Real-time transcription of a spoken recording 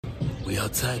We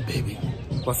outside, baby.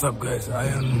 What's up, guys? I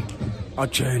am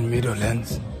out here in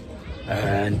Meadowlands,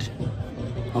 and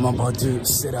I'm about to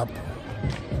set up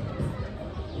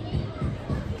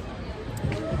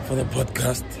for the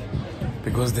podcast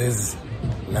because there's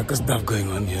like a stuff going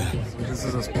on here. So this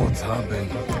is a sports hub in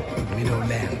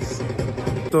Meadowlands.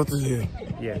 Totally.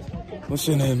 Yes. What's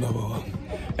your name, Baba?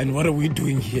 And what are we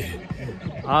doing here?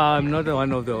 I'm not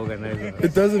one of the organizers.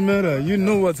 It doesn't matter. You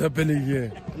know what's happening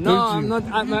here. No, I'm not.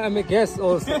 I'm a guest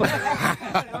also.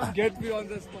 Get me on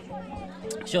the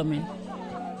spot. Sure, man.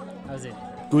 How's it?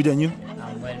 Good, and you?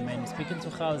 Well, man, speaking to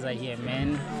Khausa here,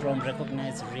 man, from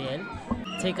Recognize Real.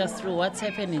 Take us through what's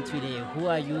happening today. Who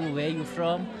are you? Where are you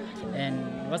from?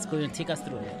 And what's going to take us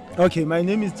through it? Okay, my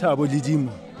name is Thabo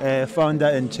Didima, founder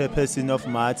and chairperson of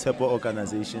Mmatshepo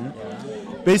Organization. Yeah.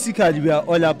 Basically, we are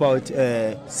all about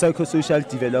psychosocial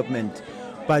development,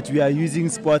 but we are using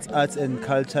sports, arts and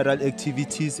cultural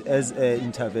activities as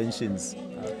interventions.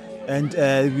 And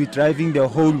we're driving the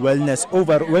whole wellness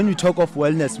over. When we talk of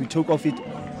wellness, we talk of it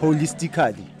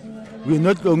holistically. We're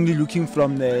not only looking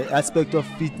from the aspect of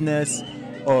fitness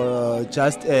or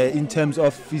just in terms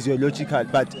of physiological,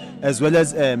 but as well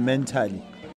as mentally.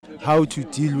 How to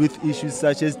deal with issues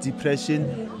such as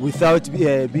depression without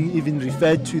being even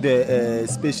referred to the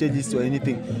specialist or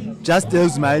anything. Just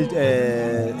those mild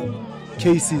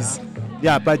cases.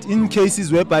 Yeah, but in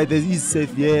cases whereby there is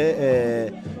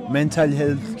severe mental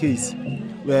health case,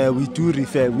 where we do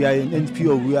refer, we are an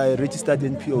NPO, we are a registered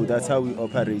NPO, that's how we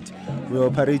operate. We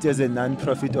operate as a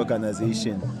non-profit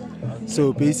organization.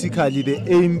 So basically the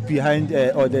aim behind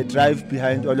or the drive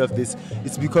behind all of this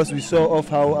is because we saw of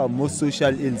how most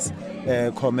social ills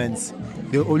comments.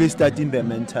 They always start in the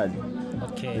mental.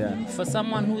 Okay. Yeah. For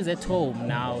someone who's at home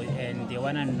now and they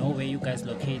want to know where you guys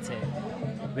located,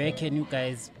 where can you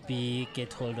guys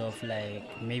get hold of,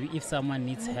 like maybe if someone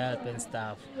needs help and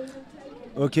stuff?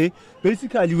 Okay.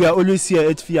 Basically we are always here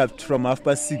at FIAP from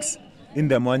 6:30 in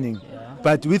the morning. Yeah.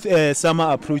 But with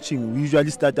summer approaching, we usually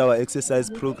start our exercise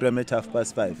program at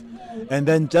 5:30. And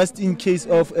then just in case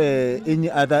of any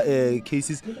other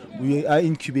cases, we are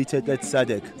incubated at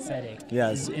SADC. SADC?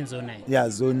 Yes. In Zone 9? Yeah,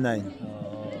 Zone 9.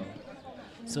 Oh.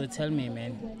 So tell me,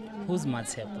 man, who's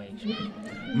Mmatshepo actually?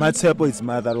 Mmatshepo is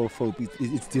Mother of Hope.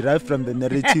 It's derived from the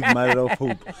narrative Mother of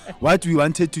Hope. What we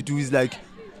wanted to do is like,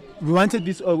 we wanted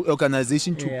this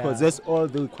organization to possess all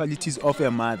the qualities of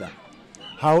a mother.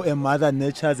 How a mother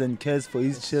nurtures and cares for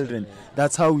his children.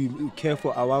 That's how we care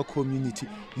for our community,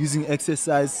 using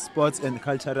exercise, sports and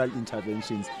cultural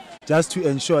interventions, just to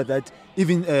ensure that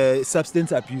even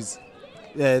substance abuse,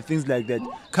 things like that.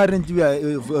 Currently we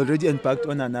have already embarked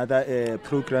on another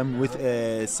program with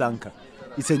Sanka.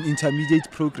 It's an intermediate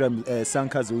program,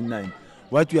 Sanka Zone 9.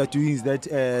 What we are doing is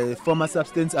that former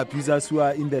substance abusers who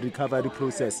are in the recovery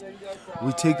process,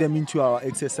 we take them into our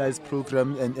exercise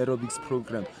program and aerobics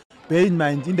program. Bear in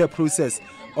mind, in the process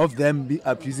of them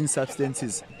abusing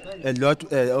substances, a lot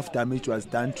of damage was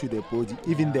done to the body,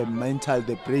 even the mental,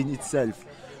 the brain itself.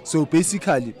 So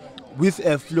basically, with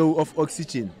a flow of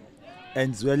oxygen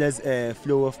as well as a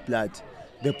flow of blood,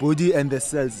 the body and the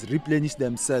cells replenish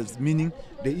themselves, meaning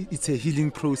it's a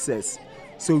healing process.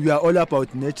 So we are all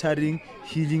about nurturing,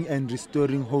 healing and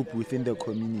restoring hope within the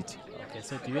community. Okay,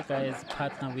 so do you guys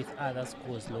partner with other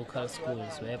schools, local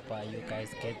schools, whereby you guys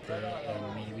get there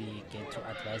and maybe get to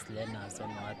advise learners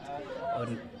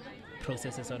on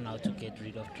processes on how to get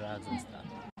rid of drugs and stuff?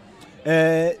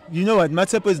 You know what,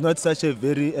 Mmatshepo is not such a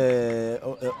very,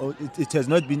 it has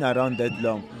not been around that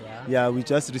long. Yeah, we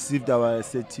just received our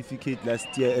certificate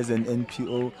last year as an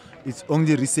NPO. It's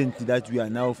only recently that we are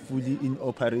now fully in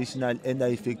operational and are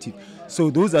effective. So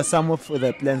those are some of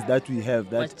the plans that we have.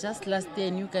 But just last year,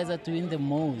 and you guys are doing the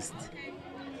most.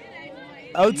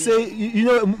 I would say, you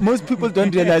know, most people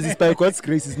don't realize it's by God's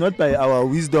grace. It's not by our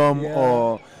wisdom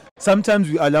or sometimes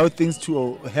we allow things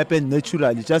to happen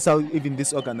naturally, just how even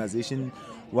this organization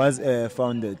was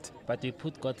founded. But we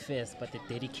put God first, but the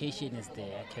dedication is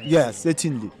there. I can Yeah, see.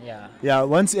 certainly. Yeah.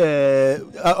 Once I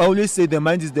always say the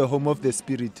mind is the home of the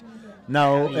spirit.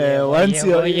 Now, once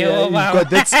you've got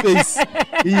that space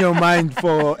in your mind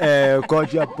for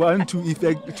God, you are bound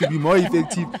to be more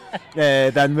effective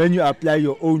than when you apply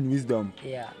your own wisdom.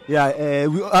 Yeah.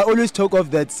 I always talk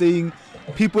of that saying,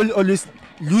 people always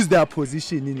lose their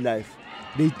position in life.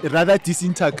 They rather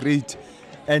disintegrate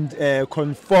and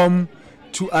conform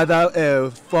to other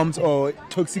forms or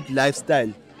toxic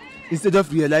lifestyle instead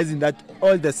of realizing that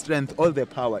all the strength, all the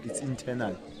power, it's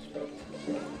internal.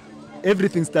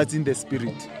 Everything starts in the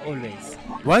spirit. Always.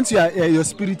 Once your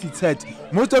spirit is hurt,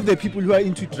 most of the people who are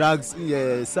into drugs,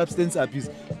 substance abuse,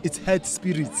 it's hurt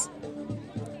spirits.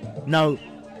 Now,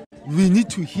 we need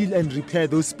to heal and repair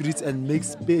those spirits and make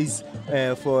space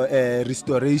for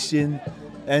restoration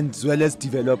and as well as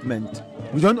development.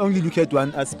 We don't only look at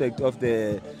one aspect of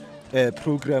the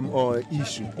program or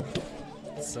issue.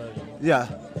 Sorry. Yeah.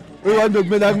 What's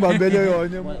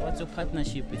your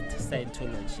partnership with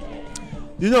Scientology?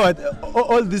 You know what?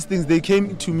 All these things, they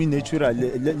came to me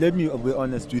naturally. Let me be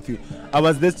honest with you. I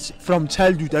was this from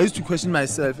childhood. I used to question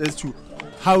myself as to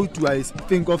how do I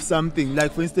think of something.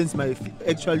 Like, for instance, my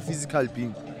actual physical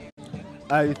being.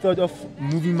 I thought of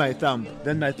moving my thumb,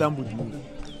 then my thumb would move.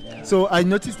 Yeah. So I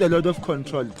noticed a lot of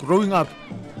control. Growing up,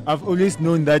 I've always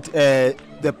known that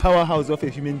the powerhouse of a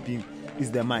human being is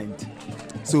the mind.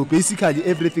 So basically,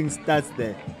 everything starts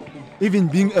there. Even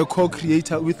being a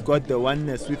co-creator with God, the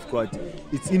oneness with God,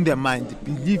 it's in the mind.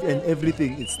 Belief and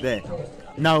everything, it's there.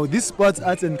 Now, this sports,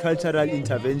 arts and cultural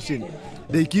intervention,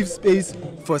 they give space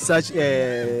for such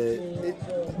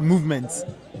movements,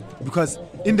 because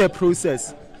in the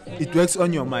process, it works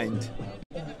on your mind.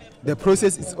 The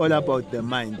process is all about the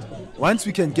mind. Once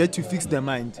we can get to fix the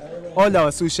mind, all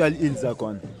our social ills are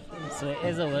gone. So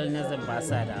as a wellness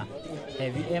ambassador,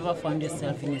 have you ever found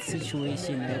yourself in a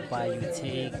situation whereby you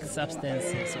take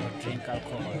substances or drink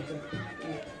alcohol?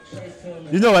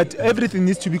 You know what? Everything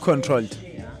needs to be controlled.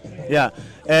 Yeah.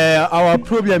 Our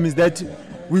problem is that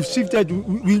we've shifted.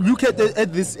 We look at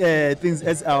these things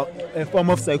as a form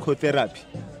of psychotherapy,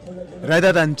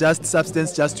 rather than just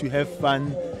substance, just to have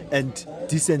fun and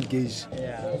disengage.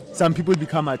 Yeah. Some people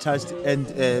become attached and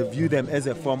view them as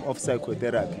a form of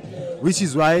psychotherapy, which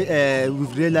is why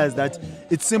we've realized that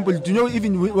it's simple. Do you know,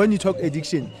 even when you talk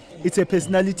addiction, it's a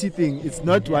personality thing. It's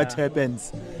not what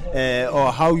happens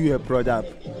or how you are brought up.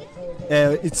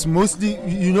 It's mostly,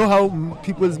 you know how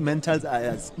people's mentals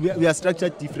are. We are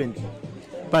structured differently,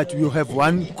 but we have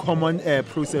one common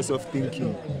process of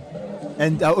thinking.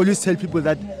 And I always tell people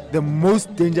that the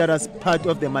most dangerous part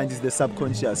of the mind is the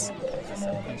subconscious. The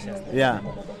subconscious. Yeah.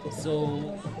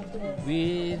 So,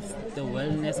 with the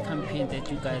wellness campaign that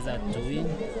you guys are doing,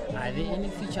 are there any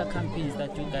future campaigns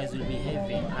that you guys will be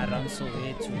having around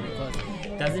Soweto? Because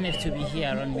it doesn't have to be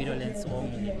here around Meadowlands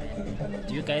only, man.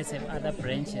 Do you guys have other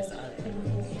branches out there?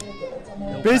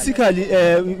 Basically,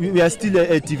 we are still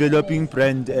a developing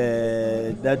brand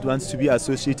that wants to be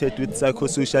associated with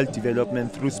psychosocial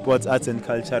development through sports, arts and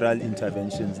cultural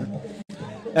interventions.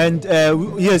 And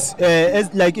yes,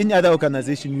 as like any other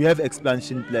organization, we have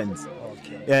expansion plans.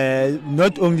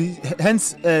 Not only,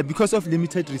 hence, because of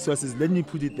limited resources, let me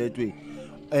put it that way,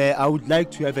 I would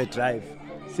like to have a drive,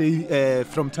 say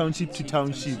from township to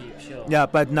township. Sure. Yeah,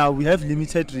 but now we have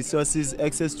limited resources,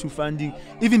 access to funding.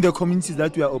 Even the communities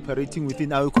that we are operating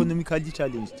within are economically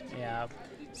challenged. Yeah,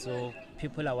 so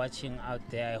people are watching out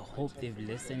there. I hope they've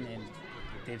listened and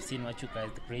they've seen what you guys,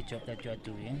 the great job that you are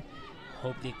doing.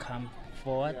 Hope they come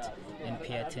forward and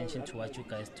pay attention to what you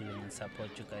guys do and support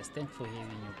you guys. Thanks for having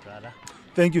you, brother.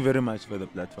 Thank you very much for the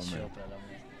platform. Sure, Man. brother.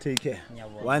 Man. Take care.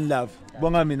 Nyabonga. One love.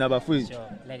 Bonga mina bafowethu. Sure.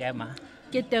 Le kae ma?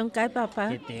 Ke teng kae papa?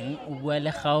 Ke teng o bua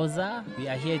le Gauza. We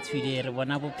are here today re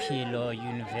bona bophelo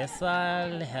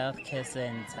Universal Healthcare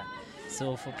Center.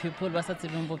 So for people ba sa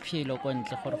tsebeng bophelo ko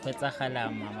ntle gore go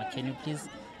etsagalang, mama, can you please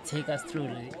take us through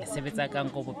e sebetsa kang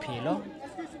go bophelo?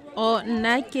 O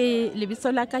nna ke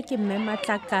lebitso la ka ke Mmatshepo,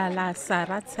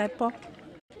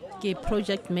 ke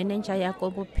project manager ya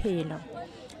ko bophelo.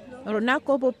 Rona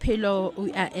ko bophelo,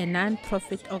 we are a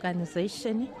non-profit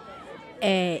organization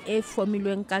e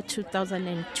formilweng ka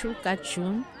 2002 ka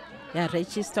June, ya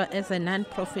register as a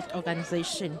non-profit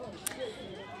organization.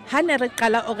 Ha ne re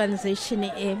qala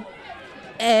organization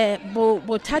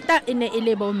bothata ene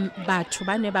ile bo batho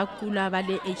ba ne ba kula ba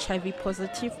le HIV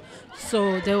positive,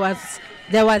 so there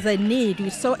was a need. We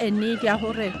saw a need ya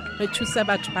hore re thusa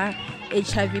batho ba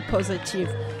HIV positive.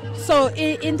 So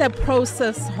in the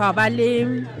process ha ba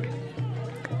le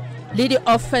the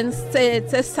offense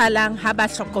tse salang ha ba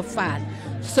hlokofala.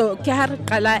 So ke ha re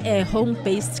qala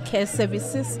home-based care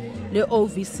services, the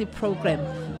OVC program.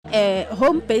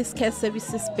 Home-based care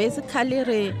services, basically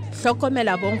re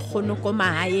hlokomela bo nkgono ko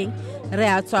mahaeng, re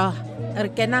a tswa re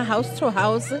kena house to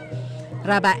house,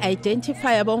 ra ba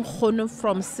identify bo nkgono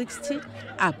from 60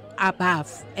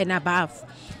 above and above.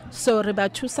 So re ba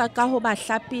thusa ka ho ba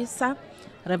hlapisa,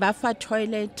 re ba fa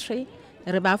toiletry,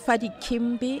 re ba fa di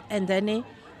kimbi, and then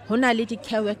hona le di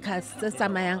care workers tse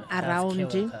tsamayang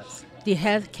around, the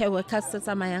health care workers tse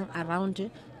tsamayang around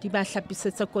di ba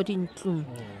hlapisetsa ko dintlong.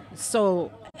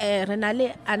 So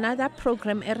renale another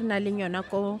program renale yona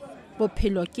ko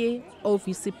bophelo ke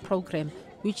OVC program,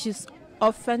 which is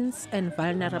orphans and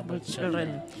vulnerable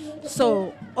children.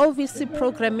 So OVC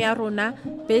program ya rona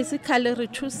basically re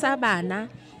thusa bana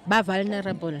ba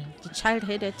vulnerable, the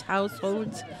child-headed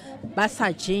households, ba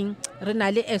sajing, re na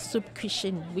le a soup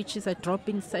kitchen, which is a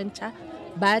drop-in center.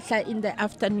 Batla in the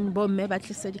afternoon, bo me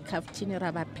batli se di kaftini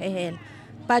ra ba phehela.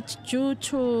 But due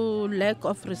to lack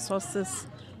of resources,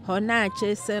 hona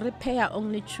je se repair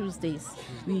only Tuesdays.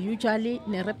 We usually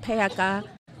ne repair ka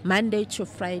Monday to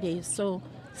Friday. So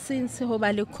since ho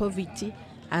ba le COVID,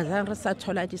 azan re sa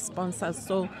thola di sponsors,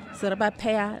 so se re ba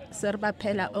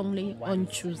phela only on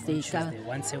Tuesday ka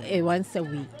once a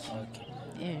week.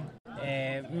 Okay.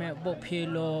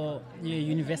 Bophelo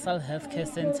Universal Healthcare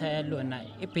Center lona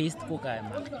e based ko kae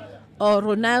ma?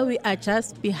 Or now we are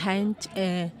just behind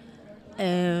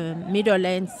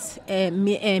Meadowlands,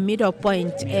 Middle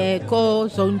Point, go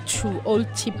Zone 2, Old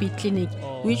TB Clinic,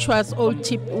 which was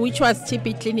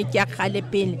TB Clinic ya khale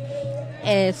pele.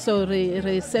 So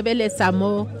re sebeletsa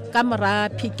mo kamera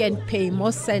Pick and Pay mo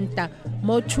center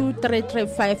mo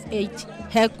 23358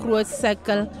 Heck Road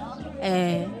Circle,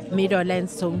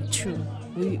 Meadowlands Zone 2.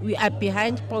 We are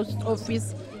behind Post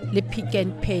Office le Pick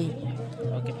and Pay.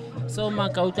 Okay. So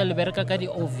makauta le bereka ka di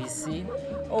office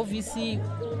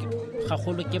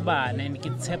gagolo ke bana, and ke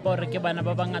tshepa gore ke bana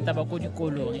ba bangata ba go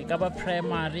dikolong, e ka ba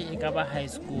primary, e ka ba high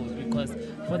school, because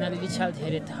go na le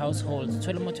di-child-headed households.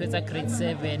 Tshwele motho etsa grade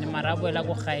 7 mara boela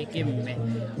go gae ke mme,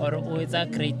 or o etsa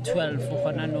grade 12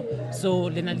 gona no. So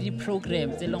le na le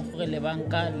di-programs tse leng gore le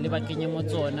banka le ba kenye mo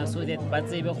tsona, so that ba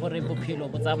tsebe gore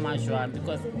bophelo bo tsamaya jwang,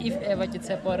 because if ever ke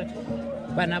tshepa gore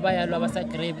bana ba yalo ba sa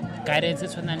kry guidance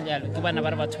tshwanang le yalo ke bana ba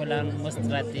re ba tholang mo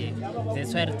strateng.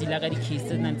 That's why re dila ka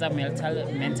di-cases nang tsa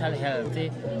mental health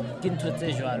ke ntho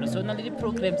tse jwalo. So na le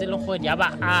di-programs tse leng gore ya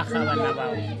ba aga bana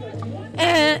bao.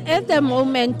 At the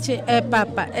moment,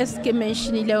 Papa, as ke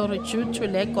mentionile hore due to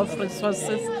lack of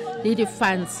resources le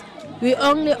di-funds, we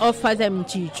only offer them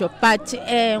dijo, but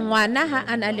ngwana ha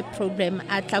ana le problem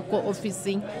a tla ko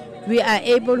officing, we are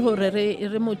able hore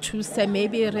re mo thuse,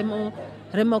 maybe re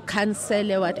mo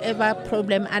cancel whatever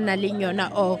problem ana le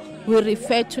yona, or we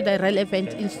refer to the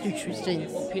relevant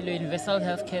institutions. Bophelo Universal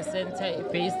Healthcare Center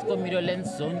based ko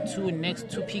Meadowlands Zone 2 next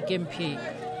to Pick and Pay.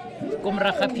 Ko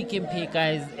moraga Pick and Pay,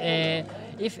 guys.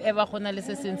 If ever gona le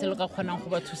se sentse le ka kgonang go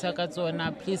ba thusa ka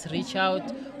tsona, please reach out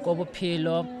ko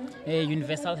Bophelo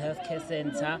Universal Healthcare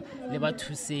Center le ba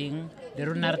thuseng le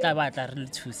rona re tla batla re le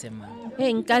thuse ma.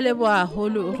 Nka leboha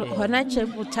holo hona tse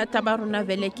bothata ba rona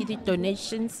vele ke di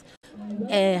donations.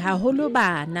 Haholo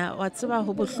bana wa tseba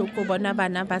ho bohloko bona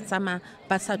bana ba tsama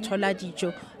ba sa thola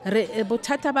dijo.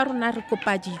 Bothata ba rona re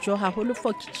kopa dijo haholo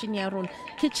for kitchen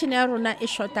ya rona e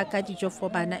shota ka dijo for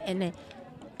bana, and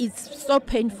it's so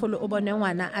painful o bone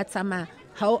ngwana a tsama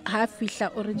ha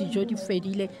fihla o re dijo di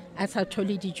fedile a sa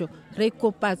thole dijo. Re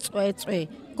kopa tswetswe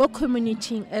go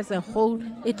community as a whole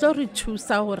e tlo re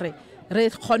thusa hore re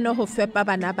khone ho fepa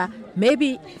bana ba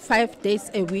maybe 5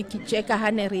 days a week je ka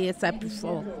hane re etsa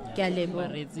before. Ke a leboha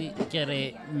ke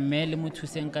re mme le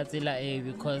mothuseng ka tsela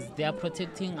because they are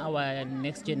protecting our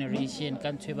next generation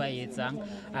ka ntwe ba etsang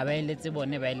a ba eletse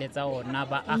bone ba eletsa ona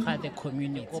ba aga the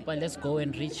community. Let's go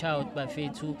and reach out ba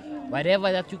fetu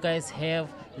whatever that you guys have,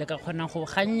 le ka khona go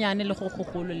ganyane le go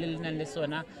gogolo le lena le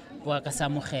sona bo ka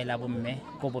samogela bomme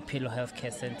go Bophelo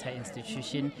Healthcare Center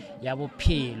institution ya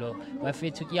bophelo ba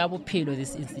fetu ke ya bophelo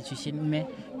this institution. Mme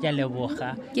ke a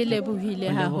leboga, ke lebohile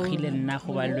haholo, lebogile nna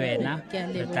go ba lwena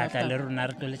re tla le rona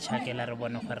re tlo le tshakela re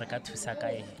bone gore re ka thusa ka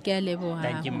eng. Ke a leboga.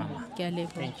 Thank you mama. Ke a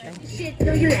leboga. Thank you. Shit,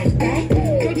 do you like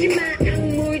that? Would you mind?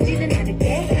 I'm more than another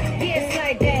day. Yes,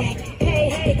 like that. Hey,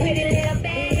 hey, pretty little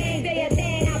bang, do your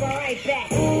thing, I'll be right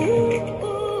back. Ooh,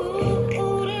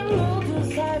 ooh, them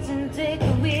moves sides and take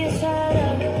the weird side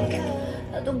up.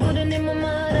 I don't put it in my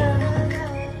mind.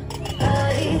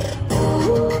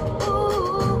 Ooh,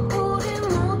 them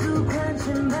moves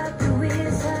crunching back the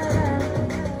weird side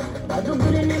up. I don't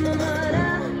put it in my mind.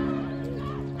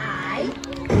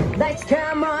 Lights,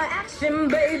 camera, action,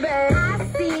 baby. I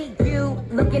see you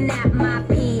looking at my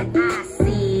PIC.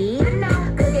 I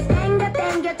know, cause you tenga,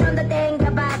 turn the tenga,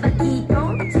 baba, keep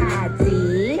on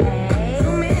tidy. Hey.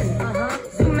 Zoom in,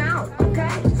 zoom out,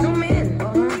 okay. Zoom in,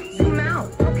 zoom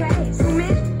out, okay. Zoom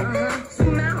in,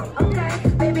 zoom out, okay.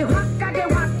 Baby, I get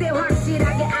shit, I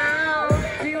get out.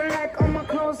 Do you like all my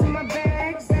clothes and my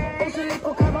bags? Also,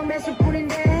 little cover mess you put in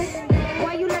there.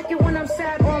 Why you like it when I'm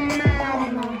sad or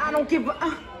mad? I don't give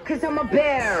a cause I'm a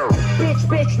bear.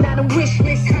 Bitch, not a wish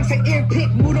list. 항상 일픽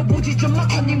물어보지 좀 마.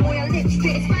 언니 뭐야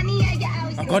lipstick.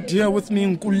 I got here with me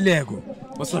in Kulego.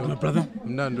 What's up, my brother?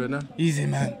 Mnandwena. Easy,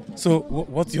 man. So,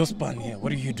 what's your span here?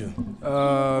 What do you do?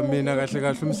 Mina kahle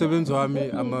kahle umsebenzi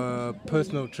wami, I'm a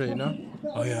personal trainer.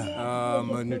 Oh, yeah. I'm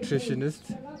a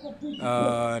nutritionist.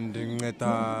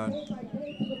 Ndinceda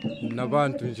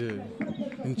nabantu nje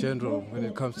in general when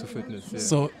it comes to fitness. Yeah.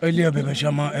 So earlier, Bebe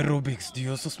Shama aerobics. Do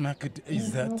you also smack it?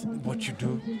 Is that what you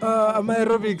do?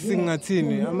 Aerobics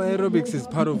ingathini. Aerobics is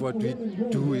part of what we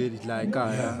do.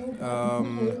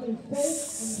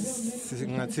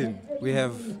 We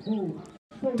have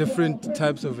different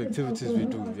types of activities we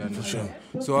do. You understand?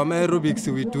 So aerobics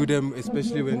we do them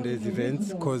especially when there's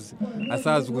events because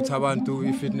asazi ukuthi abantu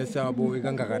ifitness yabo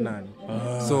ikangakanani.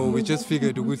 So we just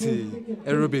figured ukuthi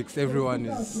aerobics everyone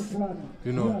is,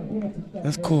 you know.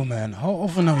 That's cool, man. How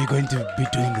often are we going to be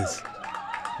doing this?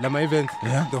 Like my events,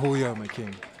 Yeah. the whole year, my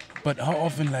king. But how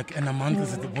often, like in a month,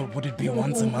 would it be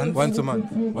once a month? Once a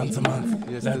month. Once a month.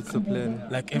 Yes, like, that's the plan.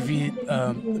 Like every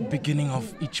beginning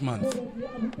of each month.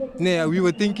 Yeah, we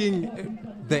were thinking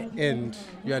the end.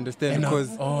 You understand? Because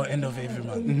end of every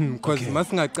month. Because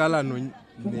masingaqala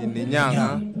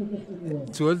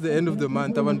nenyanga towards the end of the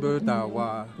month abantu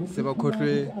beyodawa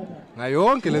sebakhohlwe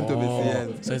ngayonke lento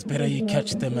besiyenza. So it's better you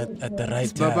catch them at the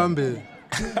right time. Babambe.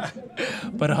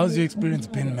 But how's your experience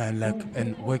been, man? Like,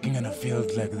 and working in a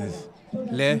field like this.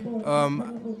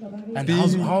 And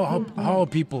how are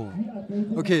people?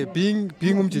 Okay, being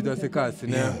umjidi wasekhasi,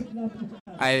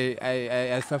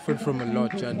 I suffered from a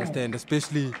lot. You understand,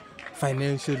 especially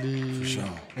financially,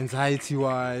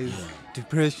 anxiety-wise,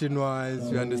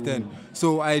 depression-wise. You understand.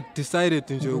 So I decided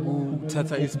to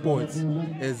uthatha esports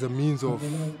as a means of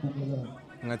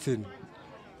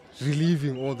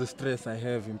relieving all the stress I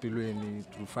have in Pilweni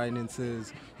through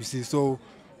finances. You see, so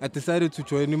I decided to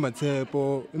join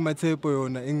Mmatshepo. Mmatshepo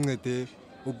yona ingcede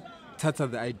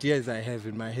ukuthatha the ideas I have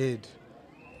in my head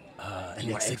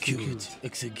and execute.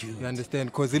 You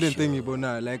understand? Because the thing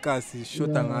like us is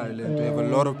short and island. We have a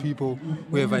lot of people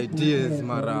who have ideas,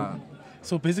 Mara.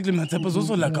 So basically, Mmatshepo is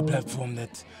also like a platform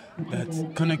that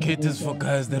kind of caters for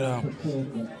guys that are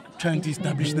trying to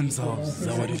establish themselves. Is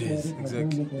that what it is?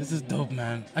 Exactly. This is dope,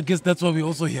 man. I guess that's why we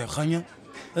also here, Khanya.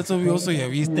 That's what we also here.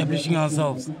 We're establishing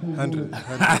ourselves.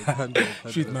 100.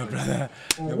 Shoot, my brother.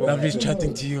 Lovely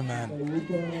chatting to you, man.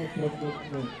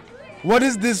 What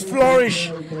is this flourish?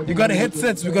 You got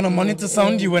headsets. We're gonna monitor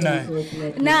sound you and I.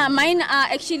 Nah, mine are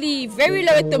actually very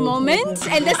low at the moment,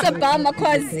 and that's a bummer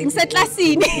because in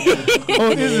Satlasini.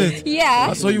 Oh, is it? Yeah.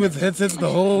 I saw you with headsets the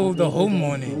whole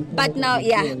morning. But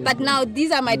now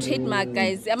these are my trademark,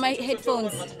 guys. Are my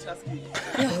headphones.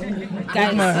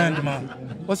 Hold my hand, man.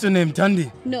 What's your name,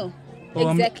 Tandi? No.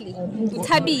 Oh, exactly.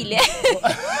 Utabile.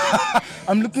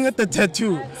 I'm looking at the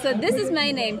tattoo. So this is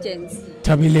my name, gents.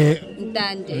 Tabile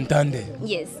Mtande.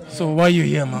 Yes. So why are you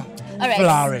here, ma? All right.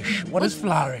 Flourish. What is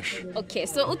flourish? Okay,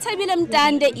 so Utabile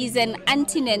Mtande is an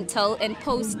antenatal and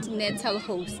postnatal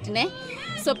host, ne?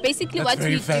 So basically That's what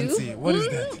very we fancy. do, What is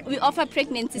that? we offer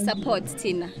pregnancy support,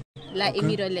 Tina. Like in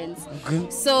Meadowlands. Okay.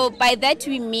 So by that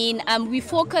we mean we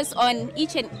focus on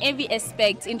each and every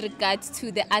aspect in regards to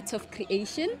the art of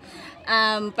creation.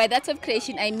 By that of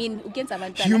creation I mean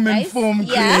human form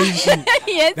creation.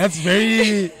 Yes. That's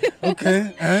very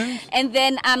okay. And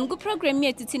then good program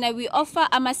here Tina, we offer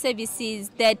services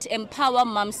that empower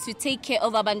moms to take care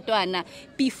of abantwana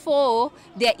before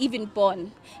they are even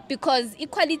born. Because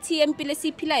equality empilo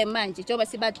siphila manje njengoba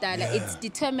sibadala, it's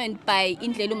determined by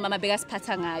indlela umama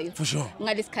bekasiphatha ngayo. For sure.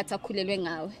 Ngalesikhathi akhulelwe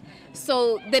ngawe.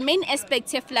 So the main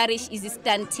aspect here flourish is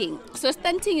stunting. So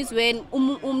stunting is when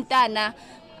umntana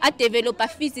are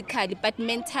developed physically but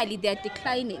mentally they are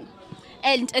declining.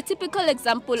 And a typical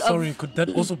example could that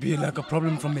also be like a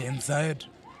problem from the inside?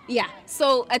 Yeah,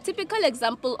 so a typical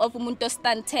example of umuntu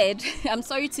stunted, I'm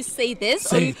sorry to say this,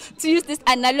 to use this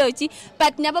analogy,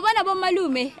 but nababona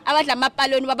bomalume abadla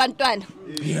amapaloni babantwana.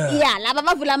 Yeah, laba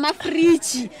bavula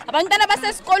ama-fridge. Abantwana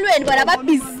basesikolweni bona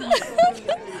babhizi.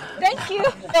 Thank you.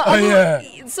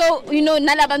 So you know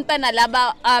nalabantwana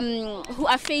laba who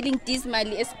are failing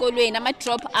dismally esikolweni, ama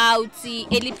dropouts,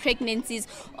 early pregnancies,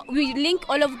 we link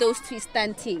all of those to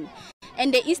stunting.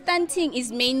 And the stunting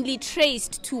is mainly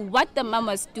traced to what the mom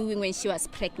was doing when she was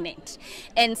pregnant.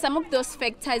 And some of those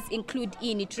factors include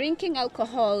drinking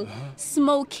alcohol,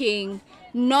 smoking,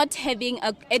 not having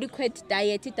an adequate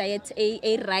diet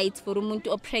a right for umuntu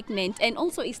or pregnant, and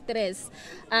also stress.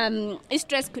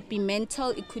 Stress could be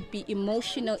mental, it could be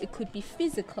emotional, it could be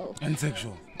physical. And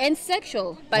sexual.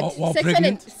 But while sexual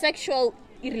pregnant? sexual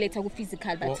related with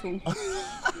physical.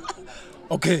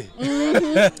 Okay.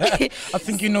 I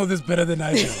think you know this better than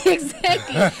I do.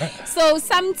 Exactly. So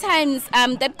sometimes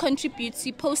that contributes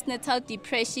to postnatal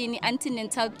depression,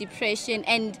 antenatal depression,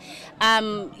 and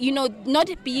not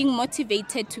being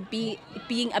motivated to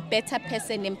being a better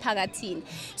person emphakathini.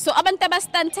 So abantu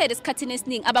abastunted esikhathini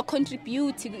esiningi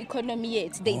aba-contribute ku-economy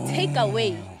yethu. They take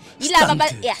away.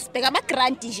 Yes,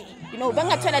 grant nje.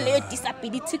 Bangathola leyo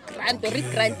disability grant or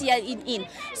grant in.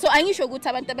 So angisho ukuthi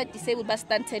abantu aba-disabled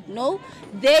ba-stunted. No,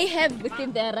 they have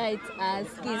within their rights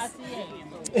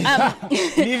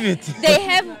Leave it.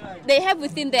 They have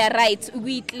within their rights,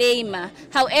 we claim.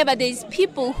 However, there's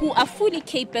people who are fully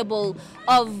capable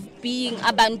of being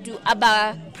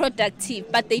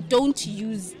productive, but they don't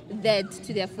use that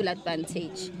to their full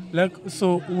advantage. Like,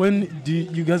 so when do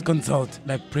you guys consult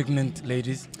like pregnant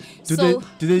ladies? Do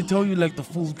they tell you like the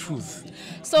full truth?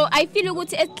 So I feel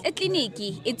good at clinic.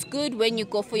 It's good when you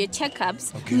go for your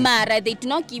checkups. Okay. Mara, they do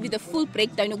not give you the full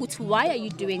breakdown. Why are you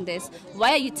doing this?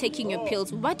 Why are you taking your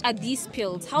pills? What are these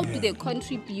pills? How do they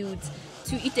contribute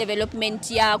to development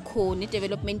yakho,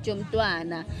 development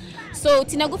yomntwana? So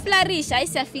tina kuflarisha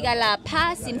isiyafika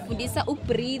lapha sinifundisa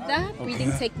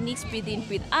breathing techniques, breathe in,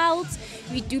 breathe out.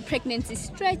 We do pregnancy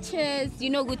stretches,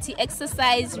 ukuthi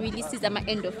exercise releases ama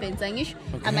endorphins,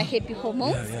 ama happy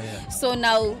hormones. Yeah. So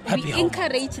now Happy we hormones.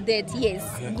 encourage that, yes.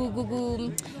 Okay.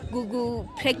 Gugu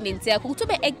pregnancy yakho to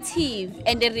be active,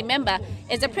 and then remember,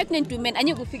 as a pregnant woman and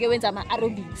you go figure when ama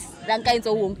aerobics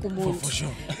For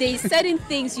sure. there is certain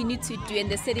things you need to do and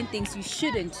there's certain things you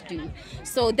shouldn't do.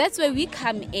 So that's where we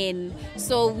come in.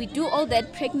 So we do all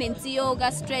that pregnancy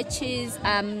yoga, stretches,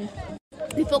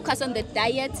 we focus on the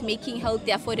diet, making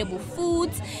healthy, affordable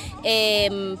foods.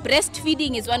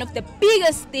 Breastfeeding is one of the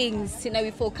biggest things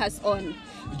we focus on.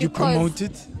 You promote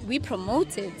it? We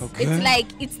promote it. Okay. It's like,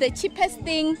 it's the cheapest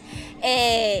thing.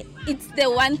 It's the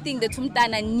one thing that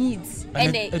umntana needs.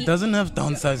 And it doesn't have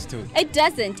downsides to it. It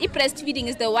doesn't. Breastfeeding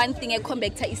is the one thing I come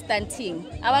back to stunting.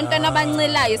 Abantwana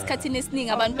abancelayo esikhathini esiningi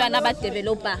abantwana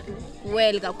abadevelopa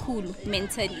well kakhulu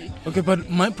mentally. Okay, but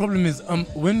my problem is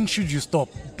when should you stop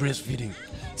breastfeeding?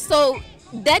 So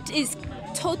that is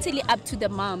totally up to the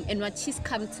mom and what she's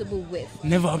comfortable with.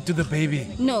 Never up to the baby.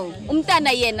 No.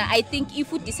 Umntana yena, I think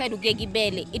if we decide to get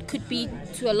ibele, it could be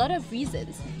to a lot of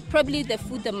reasons. Probably the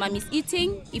food the mom is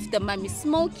eating, if the mom is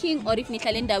smoking, or if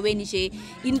nihlala endaweni nje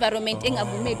environment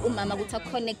engavumeli umama ukuthi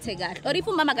connecte kahle, or if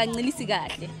umama kancilisi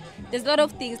kahle. There's a lot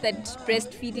of things that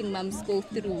breastfeeding moms go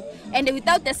through, and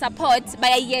without the support,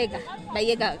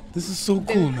 bayayeka. This is so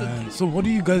cool, man. So what are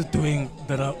you guys doing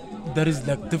that is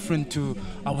like different to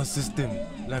our system?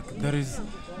 Like that is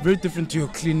very different to your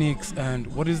clinics, and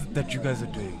what is it that you guys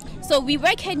are doing? So we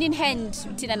work hand in hand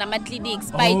Tina Nama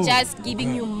clinics by just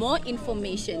giving you more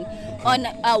information on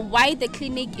why the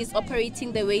clinic is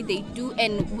operating the way they do,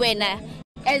 and when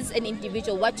as an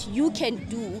individual what you can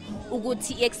do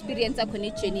ukuthi experience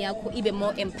yakho journey yakho even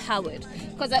more empowered,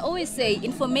 because I always say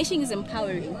information is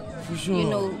empowering. For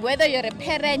sure. Whether you're a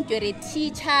parent, you're a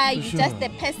teacher, you're just a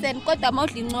person, kodwa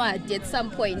mawudla incwadi at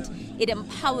some point it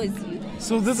empowers you.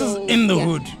 So this is in the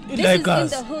hood, This like is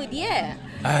us. in the hood, yeah.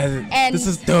 And this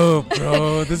is dope,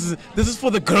 bro. this is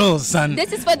for the girls, son.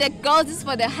 This is for the girls, this is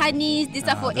for the honeys, these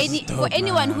are for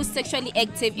anyone who's sexually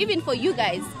active, even for you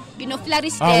guys.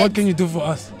 Flourish dads. What can you do for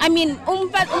us? I mean,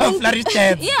 Flourish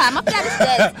dads. Yeah, I'm a flourish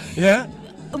dad. Yeah?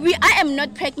 I am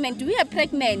not pregnant. We are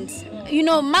pregnant.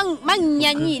 Mang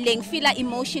feel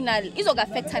emotional. It's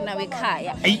affect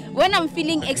nawe. When I'm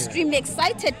feeling extremely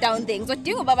excited down there,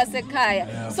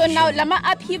 so now lama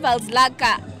upheavals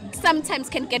sometimes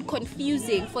can get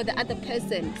confusing for the other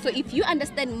person. So if you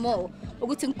understand more,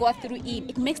 go through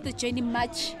it makes the journey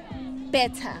much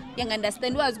better. You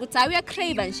understand? We are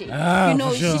craving shit.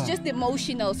 She's just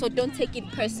emotional, so don't take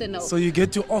it personal. So you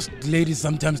get to ask ladies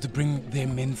sometimes to bring their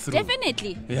men through.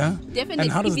 Definitely. Yeah? Definitely.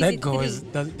 And how does that go? Is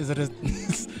it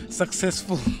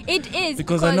successful? It is.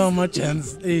 Because I know much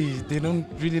hands, they don't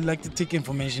really like to take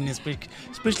information,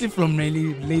 especially from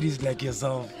really ladies like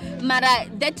yourself. Mara,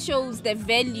 that shows the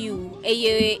value.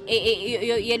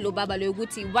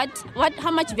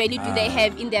 How much value do they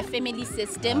have in their family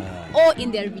system or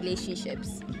in their relationships?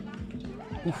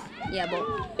 Yeah,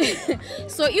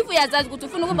 so if we are just going to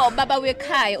find baba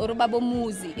wekai or baba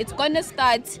muzi, it's gonna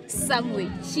start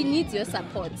somewhere. She needs your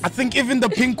support. I think even the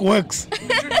pink works.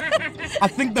 I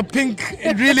think the pink,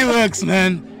 it really works,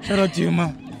 man. Shout out to you,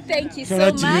 ma. Thank you Shout so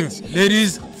out to much. you.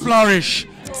 Ladies, flourish.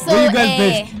 So, where you guys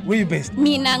based? Where you based?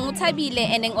 Mina ngutabile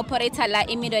and an operator la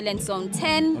in Meadowlands Zone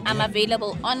 10. Okay. I'm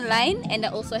available online and I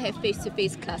also have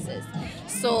face-to-face classes.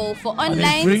 So for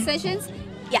online sessions,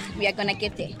 Yeah, we are gonna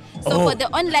get there. So for the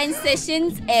online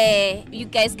sessions, you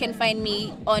guys can find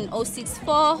me on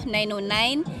 064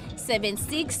 909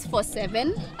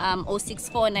 7647,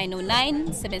 064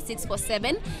 909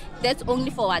 7647. That's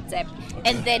only for WhatsApp.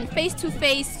 And then face to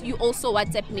face, you also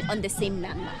WhatsApp me on the same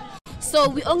number. So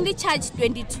we only charge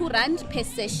 22 Rand per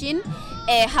session.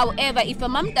 However, if a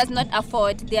mom does not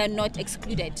afford, they are not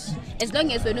excluded. As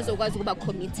long as we're not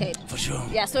committed. For sure.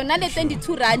 Yeah, so now the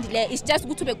 22 Rand is just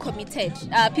good to be committed.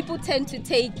 People tend to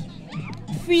take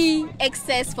free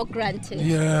access for granted.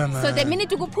 Yeah, man. So the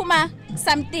minute you go puma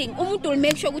something, will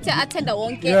make sure you attend a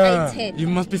one you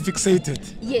must be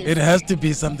fixated. Yes. It has to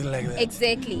be something like that.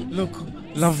 Exactly. Look,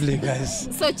 lovely guys.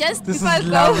 So just This before I is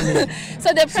go, lovely.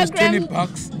 so the So it's program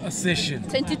 $20 a session.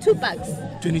 22 bucks.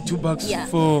 $22 Yeah.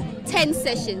 for 10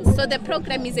 sessions. So the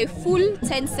program is a full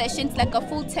 10 sessions, like a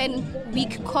full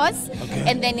 10-week course. Okay.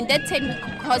 And then in that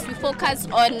 10-week course, we focus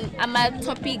on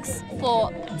topics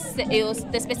for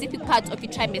the specific part of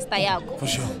your trimester yako. For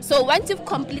sure. So once you've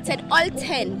completed all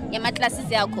 10 yama classes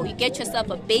yako, you get yourself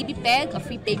a baby bag, a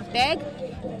free baby bag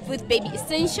with baby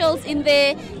essentials in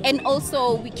there, and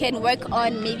also we can work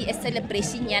on maybe a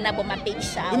celebration yana for my baby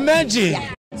shower. Imagine.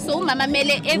 Yeah. So Mama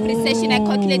Mele, every session I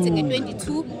calculating at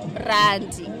 22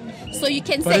 Rand. So you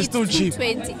can But say it's still cheap.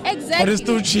 220. Exactly. But it's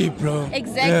still cheap, bro.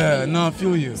 Exactly. Yeah, no, I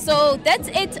feel you. So that's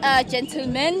it,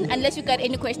 gentlemen. Unless you got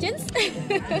any questions.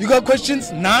 You got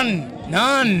questions? None.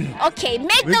 Okay,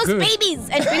 make We're those good. babies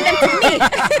and bring them to me.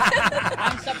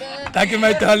 Thank you,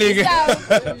 my darling.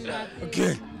 So,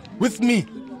 Okay, with me,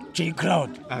 J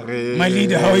Crowd. Arre. My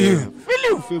leader, how are you?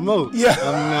 Fimo. Yeah.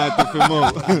 I'm not a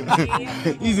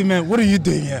Fimo. Easy, man. What are you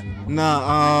doing here?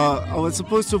 Nah, I was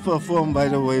supposed to perform, by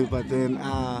the way, but then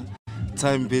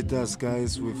time beat us,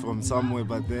 guys. We're from somewhere,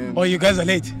 but then. Oh, you guys are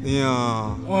late.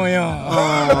 Yeah. Oh, yeah.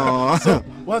 Oh. So,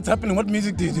 what's happening? What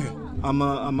music do you do? I'm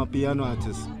a piano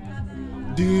artist.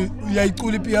 Do you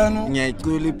play piano?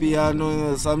 Ngiyayicula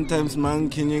piano. Sometimes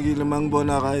mangikhanyekile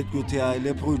mangibona right ukuthi hayi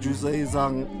le producer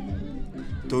izang.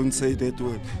 Don't say that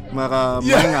word. Mara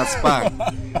mangaspan.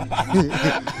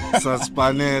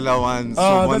 Saspanela once.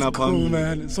 Oh, that's cool,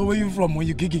 man. So where you from? Where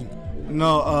you gigging?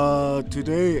 No,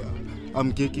 today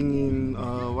I'm gigging in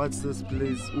what's this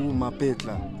place?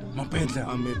 Mapetla. Mapetla.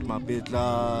 I'm at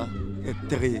Mapetla at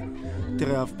 3.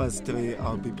 3:30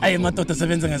 I'll be I am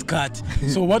performing. a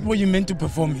So what were you meant to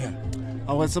perform here?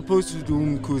 I was supposed to do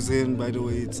Mkuzen, by the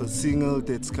way. It's a single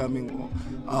that's coming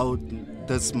out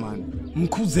this month.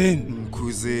 Mkuzen.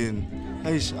 Mkuzen.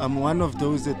 Aish, I'm one of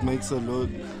those that makes a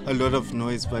lot of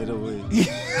noise, by the way.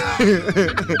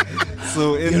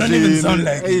 So you don't even sound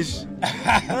like Aish.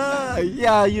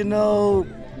 Yeah, you know,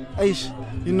 Aish,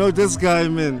 you know this guy,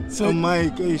 man. So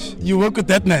Mike, Aish. You work with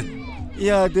that man?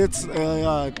 Yeah, that's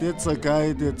a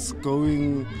guy that's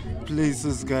going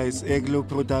places, guys. Eglo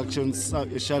Productions.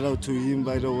 Shout out to him,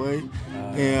 by the way.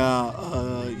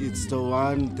 It's the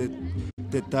one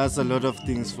that does a lot of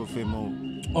things for Femo.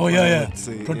 Oh yeah.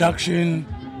 Say, Production.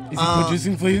 Is he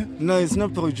producing for you? No, it's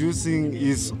not producing.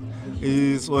 He's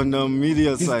on the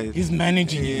media side. He's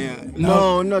managing. Yeah.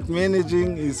 No, not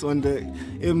managing. He's on the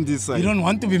MD side. You don't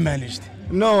want to be managed.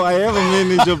 No, I have a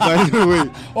manager, by the way.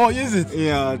 Oh, is it?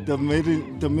 Yeah, the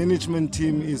management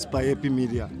team is by Happy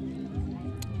Media.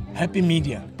 Happy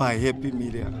Media. By Happy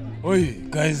Media. Oi,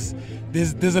 guys,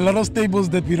 there's a lot of stables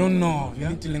that we don't know. We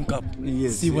need to link up.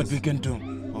 Yes. See what we can do.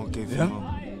 Okay, Yeah?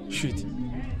 Femo. Shoot.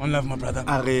 One love, my brother.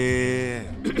 Arre.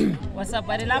 What's up,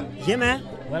 buddy lamb? Yeah, man.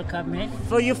 Welcome, man.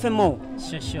 For you, Femo.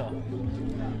 Sure.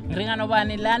 Ringa no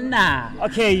bani lana.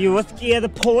 Okay, you with Kia the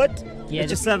poet? Kia At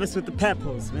your service with the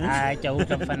peppers, man. Ah, ke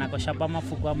utlwa mfana ko shapa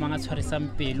mafuku a manga tshwarisa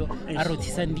mpelo a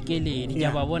rothisa ndikeledi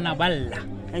ke ba bona balla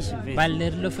ba le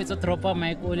re lo fetsa tropa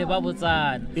Mike ole ba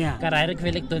botsana ka ra re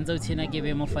kvele ke donza uthina ke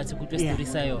be mo fatse ku tlo story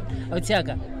sa yona a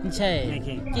utsiaka nchae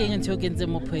ke eng ntho ke ntse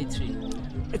mo poetry.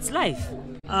 It's life.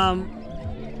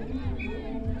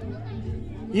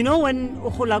 You know when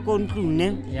ukhula ko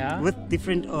ntlune with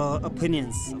different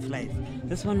opinions of life.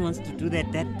 This one wants to do that,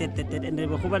 and then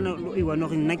I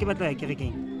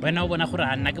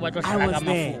was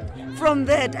there. From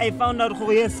that, I found out,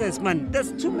 yes, man,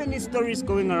 there's too many stories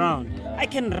going around. I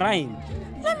can rhyme.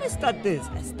 Let me start this.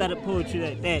 I started poetry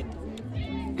like that.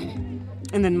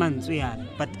 And then months we had.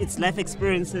 But it's life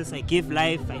experiences. I give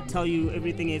life. I tell you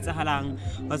everything. It's a halang,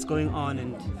 what's going on,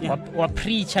 and yeah. Wa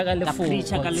preach ka le fo.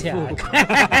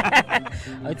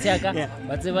 Otsiaka.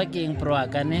 Wa tseba ke eng pro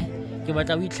aka ne? ke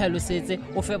batla o itlhalosetse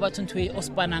o fe batho ntho e o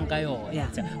spanang ka Yeah.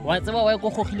 yona wa tseba wa go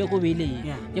gogile go beleng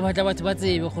Yeah. ke batla batho ba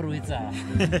tsebe gore o etsang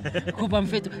go ba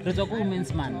mfeto re tswa go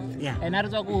women's month Yeah. and re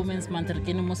tswa go women's month re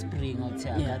kene mo spring o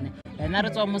tsaya and re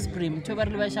tswa mo spring ntho ba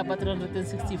re le ba shapa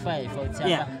 365 o tsaya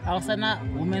Yeah. a go sana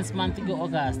women's month ke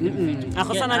August A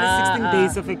go sana le 16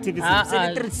 days of activism. Se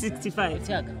le 365.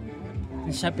 tsaka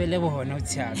nshapele bona o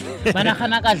tsaka bana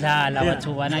gana ka dlala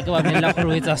batho bana ke ba bella gore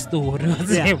o etsa story o Yeah.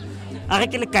 tseba I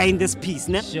reckon the guy in this piece,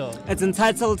 ne? Sure. It's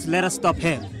entitled "Let Us Stop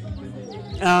Him."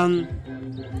 And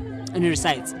he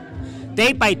recites,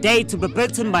 "Day by day to be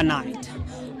bitten by night.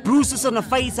 Bruises on the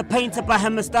face are painted by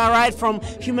him as right from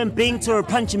human being to her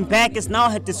punching back is now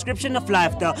her description of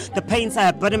life. The pains are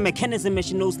her burden mechanism and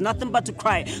she knows nothing but to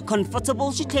cry.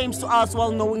 Comfortable she claims to us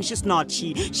while knowing she's not.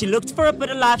 She looked for a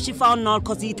better life, she found not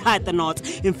cause he tied the knot.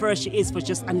 Infer she is for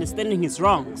just understanding his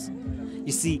wrongs.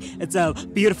 You see, it's a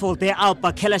beautiful day out,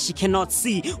 but Kella she cannot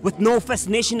see. With no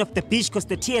fascination of the beach, cause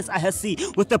the tears are her sea.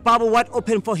 With the Bible wide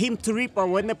open for him to reap, but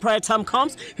when the prayer time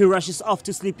comes, he rushes off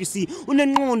to sleep. You see,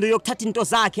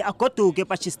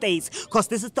 but she stays, cause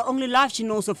this is the only life she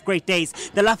knows of great days.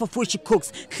 The life of which she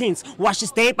cooks, cleans,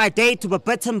 washes day by day to be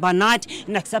bitten by night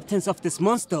in acceptance of this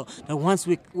monster that once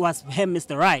was him is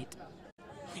the right.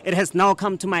 It has now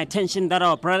come to my attention that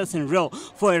our brothers in real,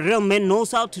 for a real man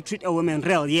knows how to treat a woman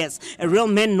real, yes. A real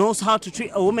man knows how to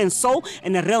treat a woman so,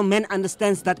 and a real man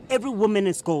understands that every woman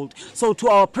is gold. So to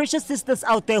our precious sisters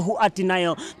out there who are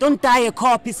denial, don't die a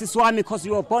copy, Siswami, because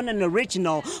you were born an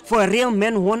original. For a real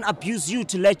man won't abuse you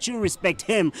to let you respect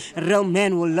him. A real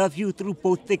man will love you through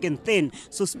both thick and thin.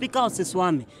 So speak out,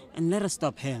 Siswami, and let us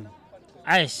stop him.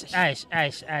 Aish,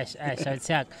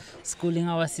 schooling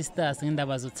our sisters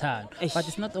ngendaba zothando, but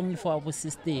it's not only for our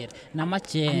sisters,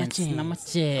 nama-gents, Yo,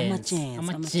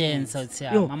 nama-gents.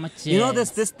 you know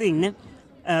there's this thing, ne?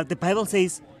 The Bible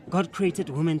says God created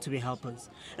women to be helpers.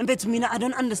 And but to me, I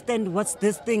don't understand what's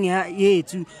this thing here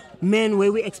to men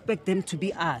where we expect them to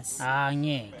be us.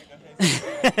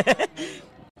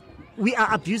 We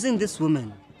are abusing this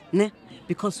woman, ne?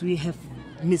 Because we have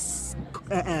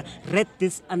read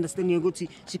this understanding.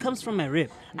 She comes from my rib.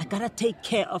 I gotta take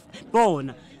care of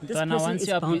bone. This person is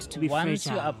bound to be once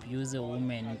fragile. you abuse a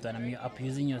woman, you're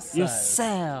abusing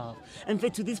yourself. And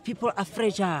to these people are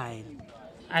fragile.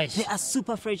 They are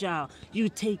super fragile. You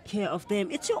take care of them.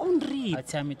 It's your own rib.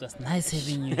 It was nice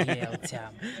having you here.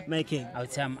 My king.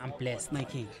 I'm blessed, my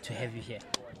king, to have you here.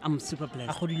 I'm super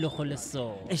blessed.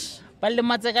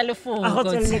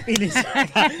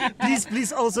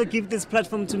 Please also give this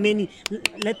platform to many.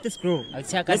 Let this grow. Let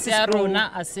this grow.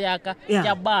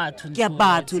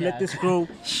 Let this grow.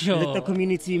 Sure. Let the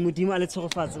community.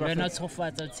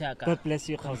 God bless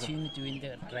you. Continue doing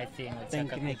the right thing.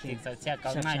 Thank you, my king.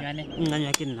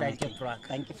 Thank you, bro.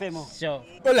 Thank you, Femo. Sure.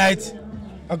 All right.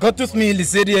 I got with me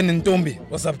Lisedi and Ntombi.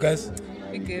 What's up, guys?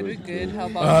 We're good. How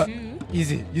about you?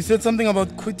 Easy. You said something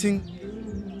about quitting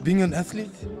being an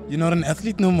athlete. You're not an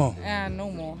athlete no more.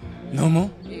 No more. No more?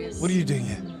 Yes. What are you doing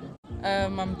here?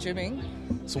 I'm gymming.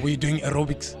 So were you doing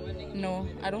aerobics? No,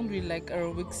 I don't really like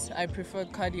aerobics. I prefer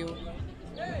cardio.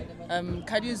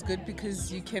 Cardio is good because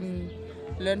you can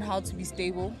learn how to be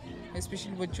stable,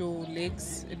 especially with your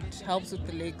legs. It helps with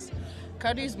the legs.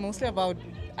 Cardio is mostly about,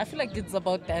 I feel like it's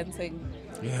about dancing.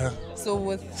 Yeah. So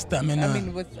with stamina. I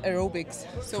mean with aerobics.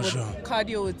 So For with sure.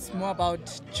 cardio, it's more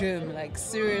about gym, like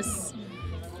serious,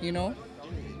 you know.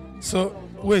 So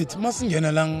wait,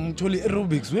 masingena lang totally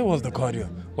aerobics. Where was the cardio?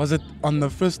 Was it on the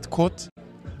first court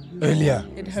earlier?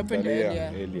 It happened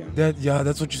earlier.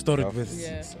 That's what you started with.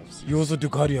 Yeah. You also do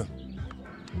cardio.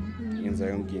 Ngenza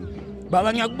yonke into.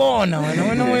 Baba ngiyakubona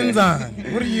wena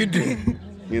wenzani? What are you doing?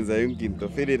 Ngenza yonke into.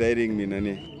 Fele riding mina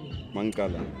ne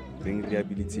mangqala being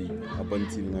rehabilitate up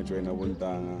until ngajoin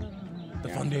abontanga. The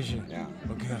foundation. Yeah.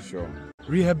 Okay. Sure.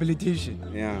 Rehabilitation.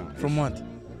 Yeah. From what?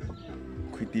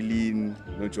 Quitilin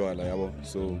no jwala yabo.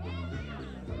 So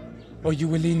Oh, you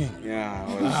were leaning. yeah,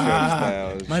 I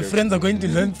was sure My friends are going to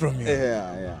learn from you.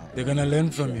 Yeah. They're gonna learn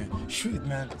from you. Shoot,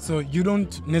 man. So you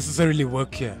don't necessarily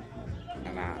work here?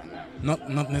 Nah.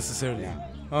 Not necessarily. Yeah.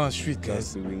 Oh, sweet, Just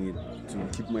guys. doing it to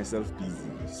keep myself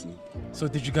busy, you see. So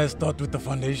did you guys start with the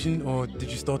foundation or did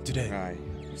you start today? I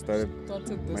started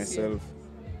Started this myself.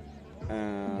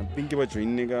 Think about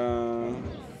joining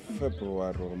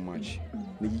February or March.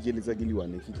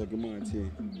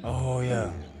 Oh,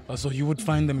 yeah. So you would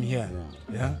find them here?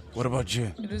 Yeah? What about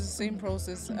you? It was the same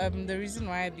process. The reason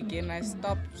why I began, I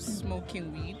stopped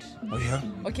smoking weed. Oh, yeah?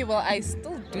 Okay, well, I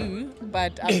still do,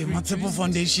 but Hey, Mmatshepo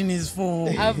Foundation is for...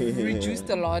 I've reduced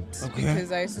a lot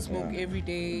because I used to smoke every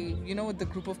day, with the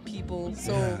group of people.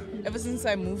 So ever since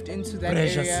I moved into that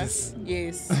area,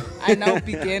 yes, I now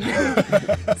began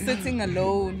sitting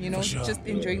alone, just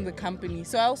enjoying the company.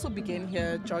 So I also began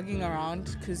here jogging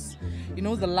around because,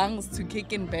 the lungs to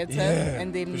kick in better.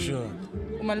 And then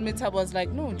Umalume Thabo was like,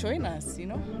 no, join us,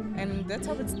 And that's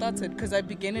how it started because I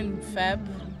began in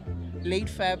late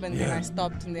Feb, and then I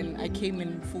stopped, and then I came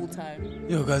in full time.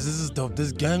 Yo, guys, this is dope.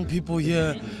 There's gang people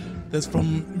here that's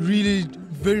from really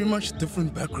very much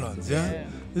different backgrounds, yeah?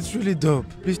 It's really dope.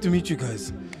 Pleased to meet you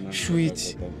guys.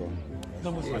 Sweet.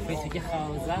 Yes.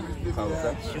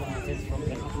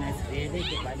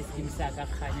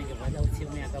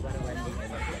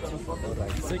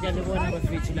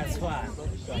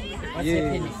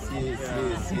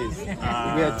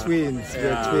 We are twins.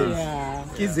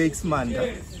 Kizix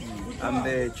Manda. I'm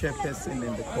the chairperson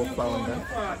and the co-founder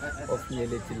of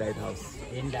Meadowlands Lighthouse.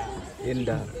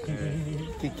 Inda.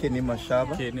 Kenny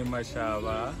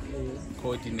Mashaba,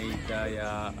 coordinator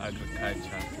ya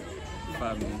agriculture.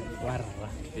 Farming.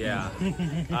 Yeah.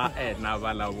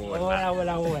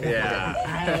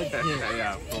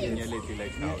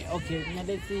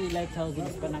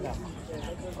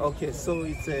 Okay, so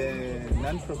it's a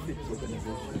non-profit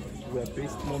organization. We are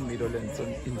based more Meadowlands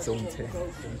in Zone 10.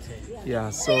 Yeah,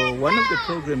 so one of the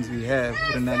programs we have,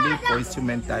 Renali Boys to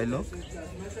Men Dialogue,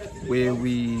 where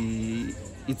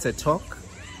it's a talk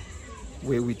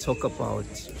where we talk about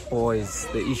boys,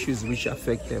 the issues which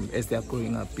affect them as they are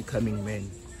growing up, becoming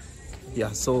men.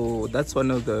 Yeah, so that's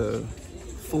one of the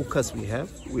focus we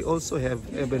have. We also have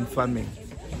urban farming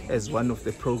as one of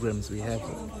the programs we have,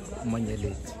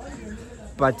 Manyalet.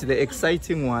 But the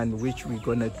exciting one, which we're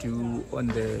gonna do on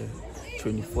the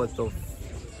 24th of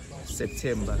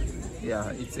September,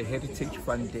 it's a Heritage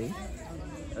Fun Day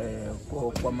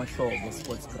for Mmatshepo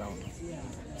Sports Ground.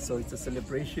 So it's a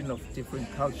celebration of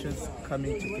different cultures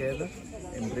coming together,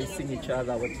 embracing each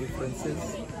other, our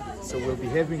differences. So we'll be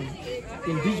having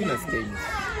indigenous games.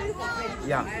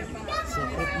 Yeah. So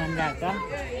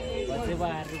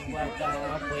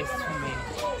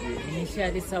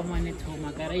initially someone at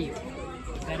home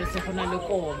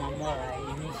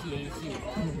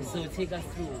so take us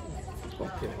through.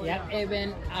 Okay. Yeah,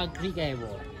 even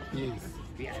agreeable. Yes.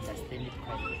 We understand it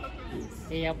quite.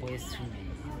 Yes. Boys to me.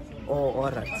 Oh,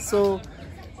 all right. So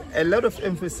a lot of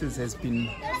emphasis has been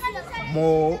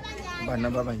more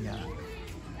banababanya.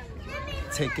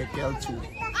 Take a girl to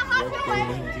work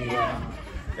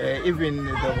there. Even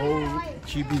the whole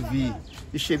GBV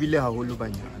is shebile haholo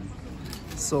banyana.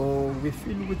 So we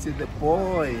feel that the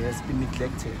boy has been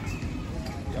neglected.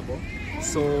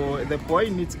 So the boy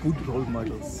needs good role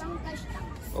models.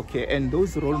 Okay, and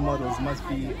those role models must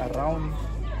be around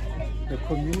the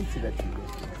community that we live.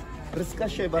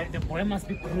 The boy must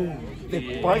be groomed.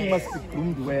 The boy must be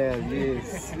groomed well,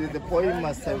 yes. The boy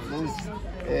must have those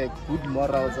good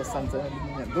morals or something,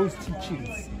 those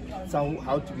teachings. So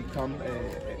how to become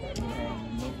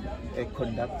a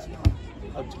conductor,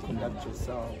 how to conduct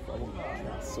yourself.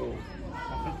 So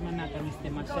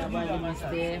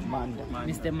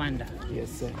Mr. Manda. Yes,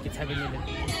 sir.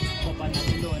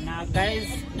 Now, guys,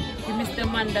 Mr.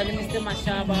 Manda and Mr.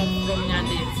 Mashaba from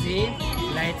Meadowlands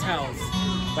Lighthouse.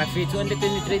 Bafetu on the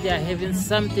 23 they are having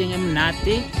something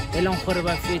nothing along for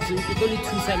Bafetu. It only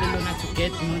choose a little to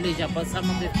get knowledge about some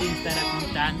of the things that have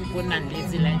been done for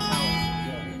Meadowlands Lighthouse.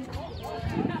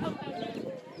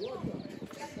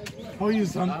 How are you,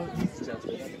 son?